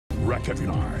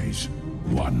recognize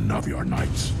one of your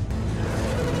knights.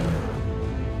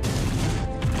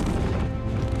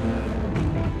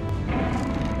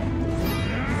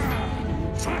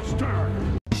 Faster!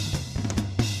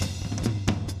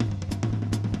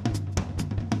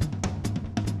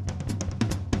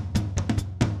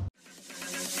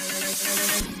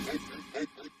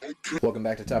 Welcome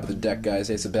back to Top of the Deck, guys.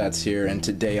 Ace of Bats here, and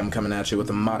today I'm coming at you with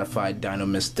a modified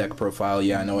Dinomist Deck Profile.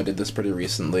 Yeah, I know I did this pretty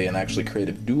recently, and actually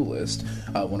Creative Duelist,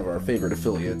 one of our favorite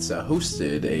affiliates,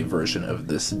 hosted a version of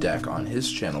this deck on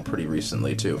his channel pretty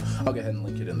recently, too. I'll go ahead and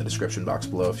link it in the description box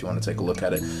below if you want to take a look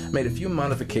at it. Made a few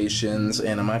modifications,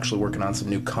 and I'm actually working on some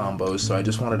new combos, so I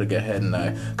just wanted to go ahead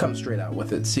and come straight out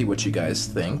with it, see what you guys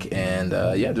think, and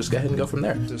yeah, just go ahead and go from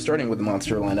there. So starting with the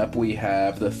monster lineup, we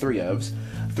have the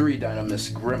 3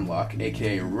 Dinomist Grimlock,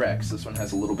 aka Rex. This one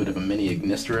has a little bit of a mini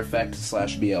Ignister effect /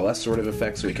 BLS sort of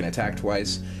effect, so he can attack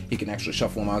twice. He can actually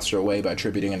shuffle a monster away by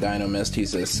tributing a Dinomist.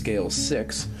 He's a scale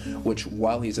 6, which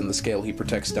while he's in the scale, he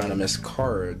protects Dinomist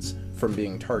cards from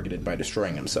being targeted by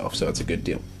destroying himself, so it's a good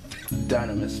deal.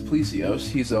 Dinomist Plesios,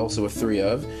 he's also a 3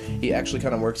 He actually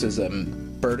kind of works as a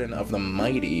Burden of the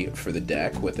Mighty for the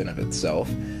deck within of itself.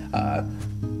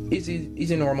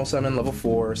 Easy normal summon, level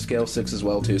 4, scale 6 as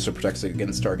well too, so protects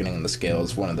against targeting on the scale,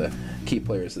 is one of the key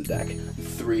players of the deck.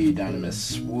 3 Dinomist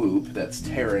Swoop, that's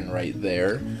Terran right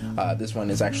there. This one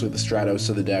is actually the Stratos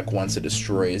of the deck once it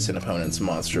destroys an opponent's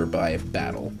monster by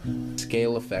battle.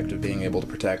 Scale effect of being able to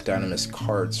protect Dinomist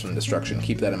cards from destruction.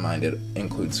 Keep that in mind, it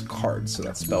includes cards, so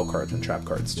that's spell cards and trap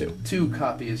cards too. 2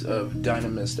 copies of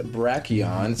Dinomist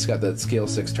Brachion. It's got that scale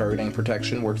 6 targeting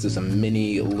protection, works as a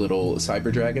mini little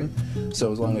Cyber Dragon,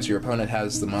 so as long as your opponent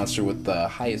has the monster with the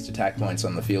highest attack points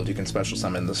on the field, you can special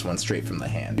summon this one straight from the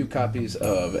hand. 2 copies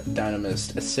of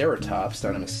Dinomist Ceratops,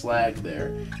 Dinomist Slag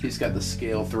there. He's got the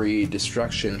scale 3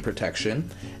 destruction protection,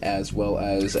 as well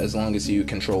as long as you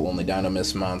control only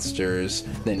Dinomist monsters,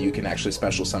 then you can actually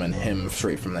special summon him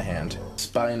straight from the hand.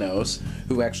 Spinos,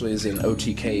 who actually is an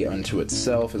OTK unto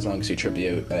itself, as long as you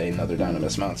tribute another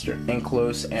Dinomist monster.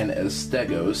 Anklos and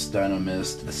Estegos,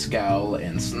 Dinomist Scowl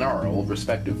and Snarl,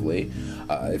 respectively.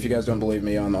 If you guys don't believe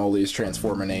me on all these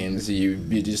Transformer names, you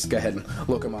just go ahead and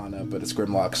look them on up, but it's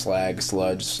Grimlock, Slag,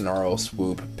 Sludge, Snarl,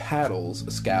 Swoop, Paddles,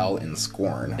 Scowl, and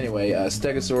Scorn. Anyway,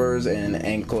 Stegosaurs and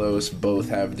Anklos both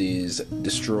have these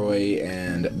destroy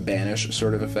and banish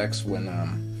sort of effects when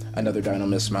another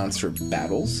Dinomist monster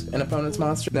battles an opponent's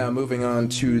monster. Now moving on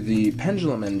to the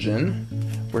Pendulum engine,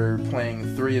 we're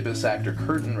playing 3 Abyss Actor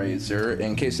Curtain Raiser.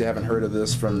 In case you haven't heard of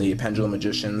this from the Pendulum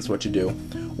Magicians, what you do,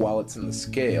 while it's in the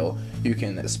scale, you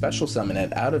can special summon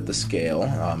it out of the scale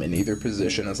in either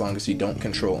position as long as you don't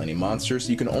control any monsters.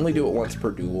 You can only do it once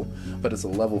per duel, but it's a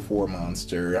level 4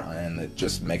 monster and it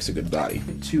just makes a good body.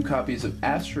 2 copies of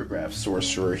Astrograph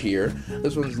Sorcerer here.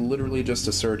 This one's literally just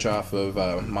a search off of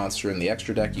a monster in the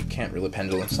extra deck. You can't really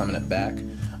pendulum summon it back,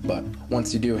 but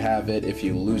once you do have it, if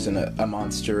you lose a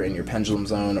monster in your pendulum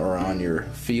zone or on your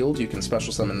field, you can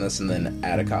special summon this and then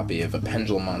add a copy of a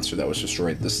pendulum monster that was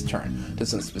destroyed this turn. It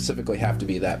doesn't specifically have to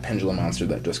be that pendulum monster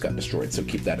that just got destroyed, so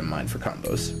keep that in mind for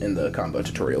combos in the combo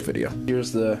tutorial video.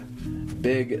 Here's the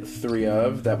big 3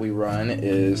 that we run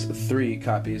is 3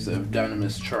 copies of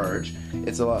Dinomist Charge.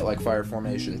 It's a lot like Fire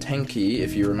Formation Tenki,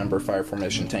 if you remember Fire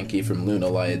Formation Tenki from Luna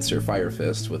Lights or Fire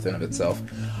Fist within of itself.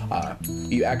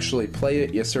 You actually play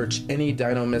it, you search any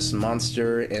Dinomist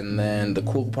monster, and then the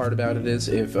cool part about it is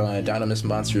if a Dinomist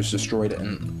monster is destroyed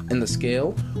in the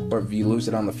scale, or if you lose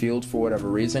it on the field for whatever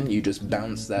reason, you just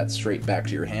bounce that straight back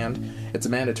to your hand. It's a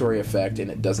mandatory effect and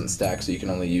it doesn't stack, so you can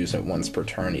only use it once per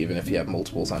turn even if you have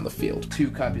multiples on the field.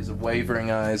 2 copies of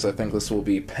Wavering Eyes. I think this will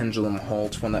be Pendulum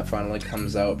Halt when that finally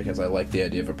comes out, because I like the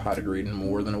idea of a Pot of Greed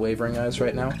more than a Wavering Eyes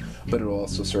right now, but it will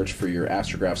also search for your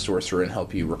Astrograph Sorcerer and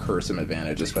help you recur some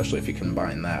advantage, especially if you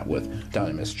combine that with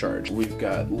Dinomist Charge. We've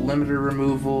got Limiter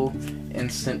Removal,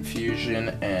 Instant Fusion,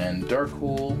 and Dark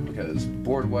Hole, because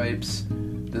board wipes.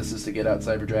 This is to get out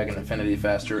Cyber Dragon Infinity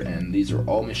faster, and these are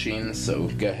all machines, so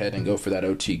go ahead and go for that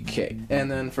OTK. And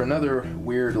then for another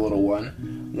weird little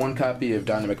one, 1 copy of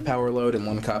Dynamic Power Load and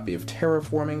 1 copy of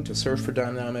Terraforming to search for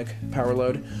Dynamic Power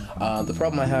Load. The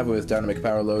problem I have with Dynamic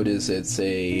Power Load is it's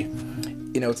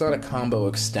it's not a combo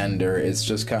extender, it's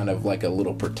just kind of like a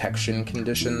little protection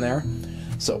condition there.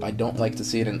 So I don't like to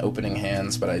see it in opening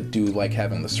hands, but I do like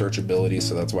having the search ability,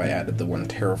 so that's why I added the 1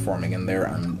 Terraforming in there.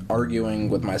 I'm arguing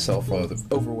with myself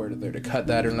over whether to cut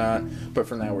that or not, but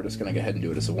for now we're just going to go ahead and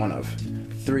do it as a 1 of.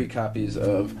 3 copies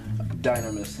of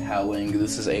Dinomist Howling.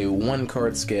 This is a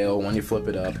 1-card scale. When you flip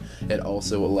it up, it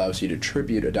also allows you to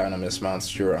tribute a Dinomist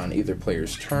monster on either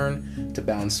player's turn to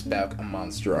bounce back a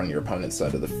monster on your opponent's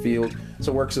side of the field.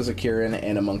 So it works as a Kieran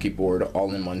and a monkey board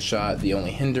all in one shot. The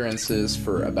only hindrances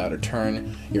for about a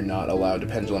turn, you're not allowed to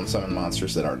pendulum summon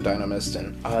monsters that aren't Dinomist,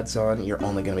 and odds on you're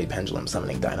only going to be pendulum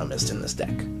summoning Dinomist in this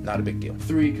deck. Not a big deal.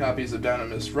 3 copies of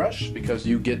Dinomist Rush, because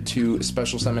you get to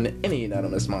special summon any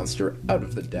Dinomist monster out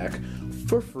of the deck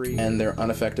for free, and they're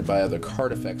unaffected by other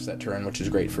card effects that turn, which is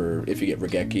great for if you get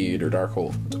Regeki'd or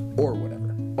Darkhold or whatever.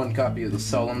 1 copy of the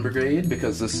Solemn Brigade,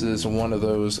 because this is one of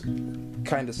those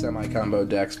kind of semi-combo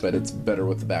decks, but it's better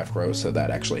with the back row, so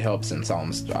that actually helps, and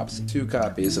Solemn stops. 2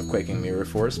 copies of Quaking Mirror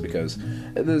Force, because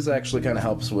this actually kind of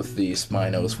helps with the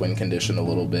Spino's win condition a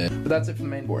little bit. But that's it for the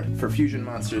main board. For fusion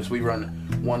monsters, we run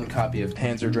 1 copy of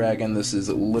Panzer Dragon. This is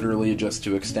literally just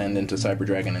to extend into Cyber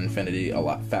Dragon Infinity a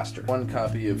lot faster. 1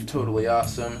 copy of Totally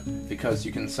Awesome, because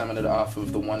you can summon it off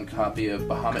of the 1 copy of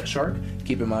Bahamut Shark.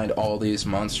 Keep in mind, all these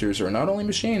monsters are not only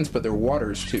machines, but they're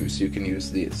waters too, so you can use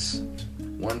these.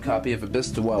 1 copy of Abyss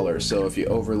Dweller, so if you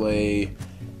overlay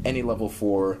any level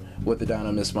 4 with the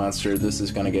Dinomist monster, this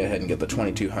is going to get ahead and get the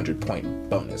 2200 point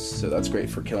bonus, so that's great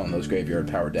for killing those graveyard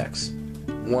power decks.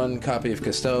 1 copy of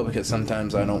Castell, because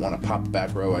sometimes I don't want to pop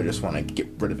back row, I just want to get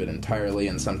rid of it entirely,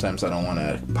 and sometimes I don't want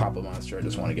to pop a monster, I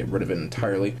just want to get rid of it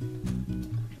entirely.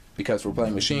 Because we're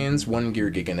playing machines, 1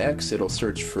 Gear Gigan X, it'll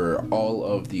search for all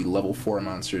of the level 4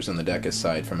 monsters in the deck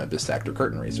aside from Abyss Actor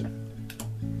Curtain Raiser.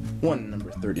 1 number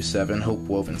 37, Hope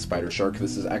Woven Spider Shark.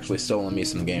 This is actually stolen me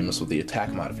some games with the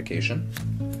attack modification.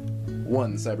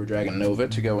 1 Cyber Dragon Nova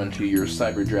to go into your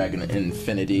Cyber Dragon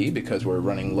Infinity, because we're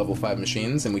running level 5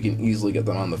 machines and we can easily get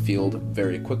them on the field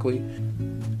very quickly.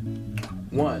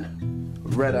 1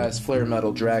 Red Eyes Flare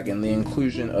Metal Dragon. The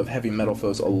inclusion of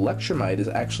Heavymetalfoes Electrumite has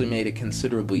actually made it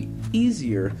considerably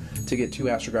easier to get 2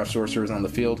 Astrograph Sorcerers on the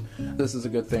field. This is a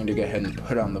good thing to go ahead and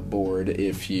put on the board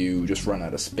if you just run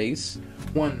out of space.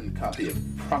 1 copy of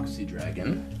Proxy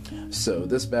Dragon. So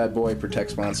this bad boy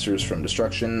protects monsters from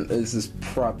destruction. This is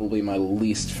probably my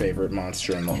least favorite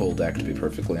monster in the whole deck, to be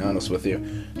perfectly honest with you,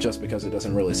 just because it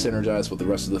doesn't really synergize with the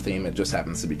rest of the theme, it just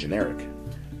happens to be generic.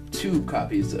 2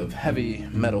 copies of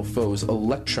Heavymetalfoes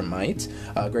Electrumite.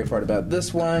 Great part about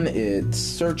this one, it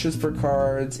searches for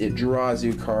cards, it draws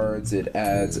you cards, it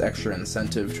adds extra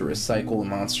incentive to recycle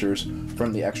monsters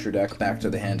from the extra deck back to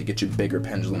the hand to get you bigger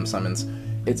pendulum summons.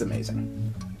 It's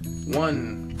amazing.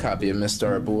 1 copy of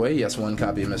Mistar Boy. Yes, 1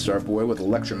 copy of Mistar Boy with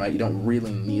Electrumite. You don't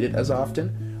really need it as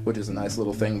often, which is a nice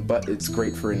little thing, but it's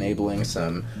great for enabling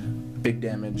some big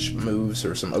damage moves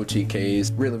or some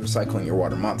OTKs, really recycling your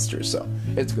water monsters, so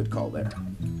it's a good call there.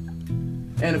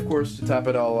 And of course, to top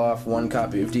it all off, 1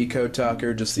 copy of Decode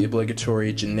Talker, just the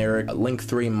obligatory generic Link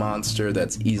 3 monster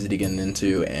that's easy to get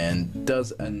into and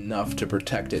does enough to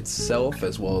protect itself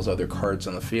as well as other cards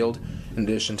on the field. In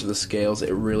addition to the scales,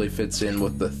 it really fits in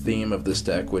with the theme of this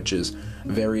deck, which is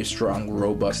very strong,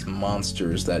 robust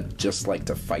monsters that just like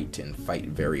to fight and fight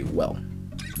very well.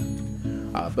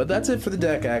 But that's it for the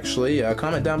deck, actually.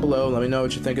 Comment down below, let me know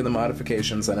what you think of the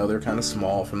modifications. I know they're kind of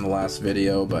small from the last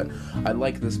video, but I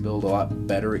like this build a lot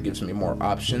better. It gives me more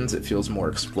options. It feels more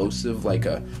explosive, like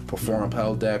a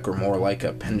Performapal deck, or more like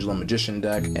a Pendulum Magician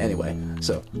deck. Anyway,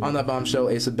 so on that bombshell,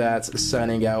 Ace of Bats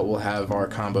signing out. We'll have our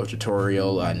combo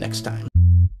tutorial next time.